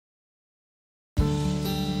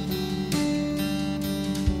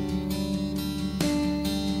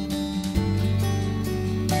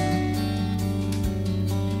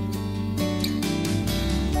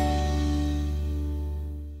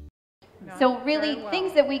So really,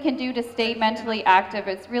 things that we can do to stay mentally active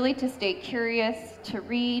is really to stay curious, to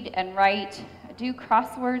read and write, do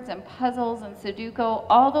crosswords and puzzles and sudoku.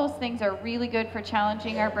 All those things are really good for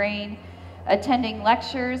challenging our brain. Attending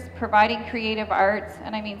lectures, providing creative arts,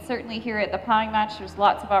 and I mean certainly here at the Pawing Match there's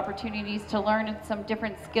lots of opportunities to learn some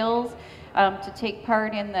different skills, to take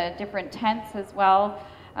part in the different tents as well.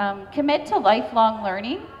 Commit to lifelong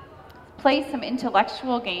learning, play some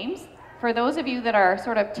intellectual games. For those of you that are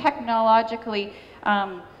sort of technologically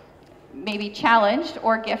maybe challenged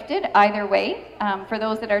or gifted, either way. For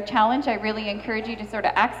those that are challenged, I really encourage you to sort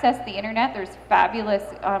of access the internet. There's fabulous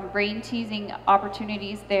brain-teasing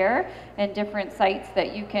opportunities there and different sites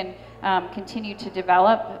that you can continue to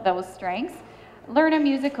develop those strengths. Learn a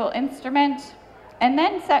musical instrument, and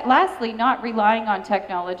then lastly, not relying on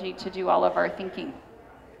technology to do all of our thinking.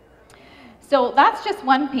 So that's just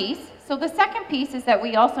one piece. So the second piece is that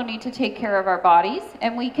we also need to take care of our bodies,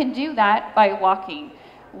 and we can do that by walking.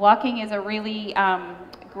 Walking is a really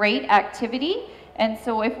great activity, and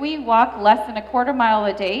so if we walk less than a quarter mile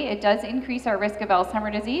a day, it does increase our risk of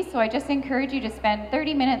Alzheimer's disease. So I just encourage you to spend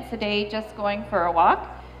 30 minutes a day just going for a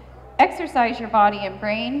walk. Exercise your body and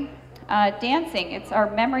brain. Dancing, it's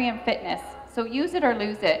our memory and fitness, so use it or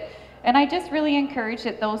lose it. And I just really encourage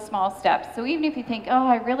those small steps. So even if you think, oh,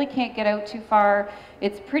 I really can't get out too far,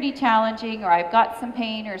 it's pretty challenging, or I've got some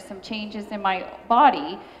pain or some changes in my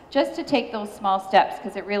body, just to take those small steps,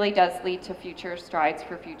 because it really does lead to future strides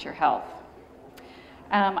for future health.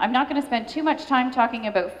 I'm not going to spend too much time talking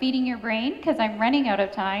about feeding your brain, because I'm running out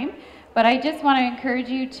of time, but I just want to encourage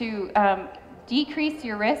you to decrease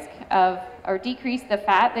your risk of, or decrease the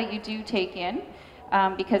fat that you do take in,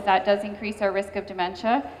 because that does increase our risk of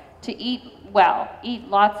dementia. To eat well, eat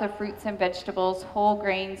lots of fruits and vegetables, whole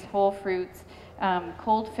grains, whole fruits,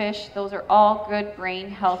 cold fish, those are all good brain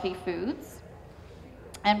healthy foods.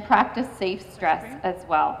 And practice safe stress as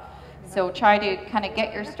well. So try to kind of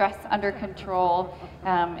get your stress under control,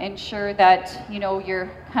 ensure that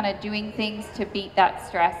you're kind of doing things to beat that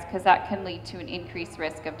stress, because that can lead to an increased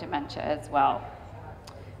risk of dementia as well.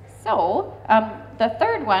 So the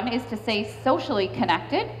third one is to stay socially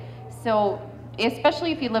connected. So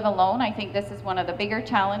especially if you live alone, I think this is one of the bigger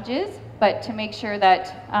challenges, but to make sure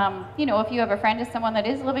that, if you have a friend or someone that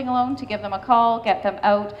is living alone, to give them a call, get them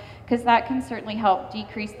out, because that can certainly help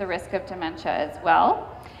decrease the risk of dementia as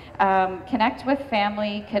well. Connect with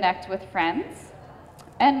family, connect with friends.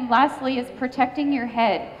 And lastly is protecting your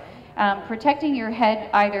head. Protecting your head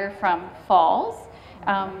either from falls,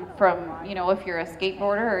 if you're a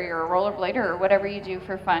skateboarder or you're a rollerblader or whatever you do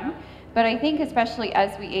for fun. But I think especially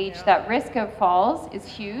as we age, that risk of falls is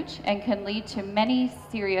huge and can lead to many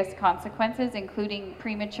serious consequences, including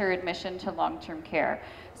premature admission to long-term care.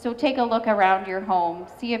 So take a look around your home,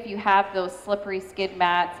 see if you have those slippery skid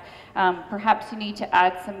mats. Perhaps you need to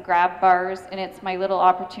add some grab bars, and it's my little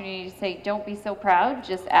opportunity to say, don't be so proud,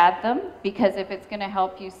 just add them, because if it's going to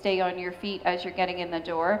help you stay on your feet as you're getting in the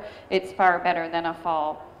door, it's far better than a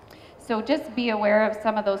fall. So just be aware of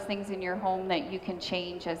some of those things in your home that you can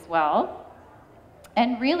change as well.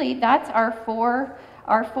 And really, that's our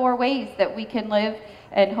four ways that we can live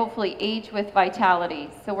and hopefully age with vitality.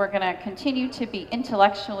 So we're going to continue to be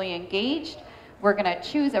intellectually engaged. We're going to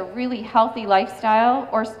choose a really healthy lifestyle,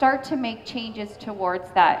 or start to make changes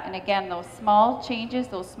towards that. And again, those small changes,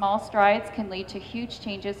 those small strides can lead to huge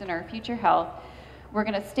changes in our future health. We're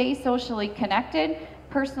going to stay socially connected,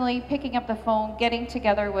 personally picking up the phone, getting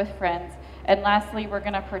together with friends. And lastly, we're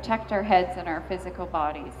going to protect our heads and our physical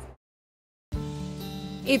bodies.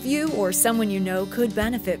 If you or someone you know could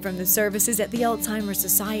benefit from the services at the Alzheimer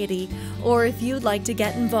Society, or if you'd like to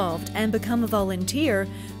get involved and become a volunteer,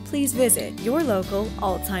 please visit your local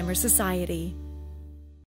Alzheimer Society.